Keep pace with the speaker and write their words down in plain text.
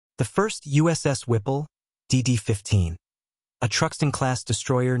The first USS Whipple, DD-15, a Truxtun-class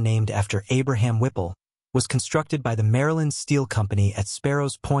destroyer named after Abraham Whipple, was constructed by the Maryland Steel Company at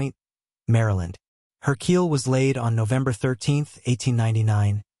Sparrows Point, Maryland. Her keel was laid on November 13,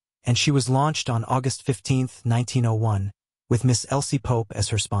 1899, and she was launched on August 15, 1901, with Miss Elsie Pope as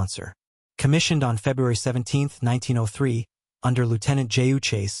her sponsor. Commissioned on February 17, 1903, under Lieutenant J.U.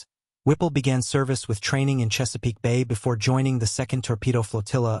 Chase, Whipple began service with training in Chesapeake Bay before joining the 2nd Torpedo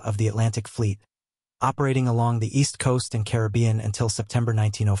Flotilla of the Atlantic Fleet, operating along the East Coast and Caribbean until September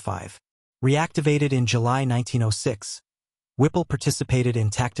 1905. Reactivated in July 1906, Whipple participated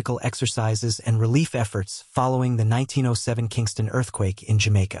in tactical exercises and relief efforts following the 1907 Kingston earthquake in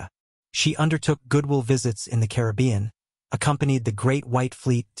Jamaica. She undertook goodwill visits in the Caribbean, accompanied the Great White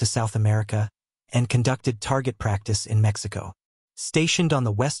Fleet to South America, and conducted target practice in Mexico. Stationed on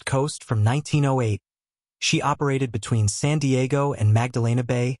the West Coast from 1908, she operated between San Diego and Magdalena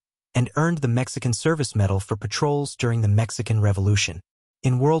Bay and earned the Mexican Service Medal for patrols during the Mexican Revolution.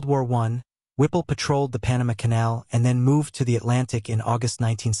 In World War I, Whipple patrolled the Panama Canal and then moved to the Atlantic in August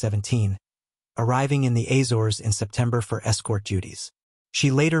 1917, arriving in the Azores in September for escort duties.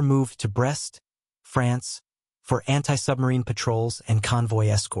 She later moved to Brest, France, for anti-submarine patrols and convoy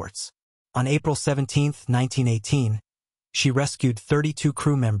escorts. On April 17, 1918, she rescued 32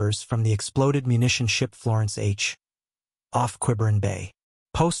 crew members from the exploded munition ship Florence H. off Quiberon Bay.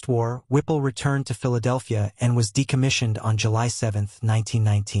 Post-war, Whipple returned to Philadelphia and was decommissioned on July 7,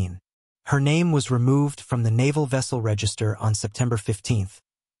 1919. Her name was removed from the Naval Vessel Register on September 15,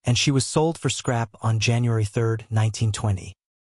 and she was sold for scrap on January 3, 1920.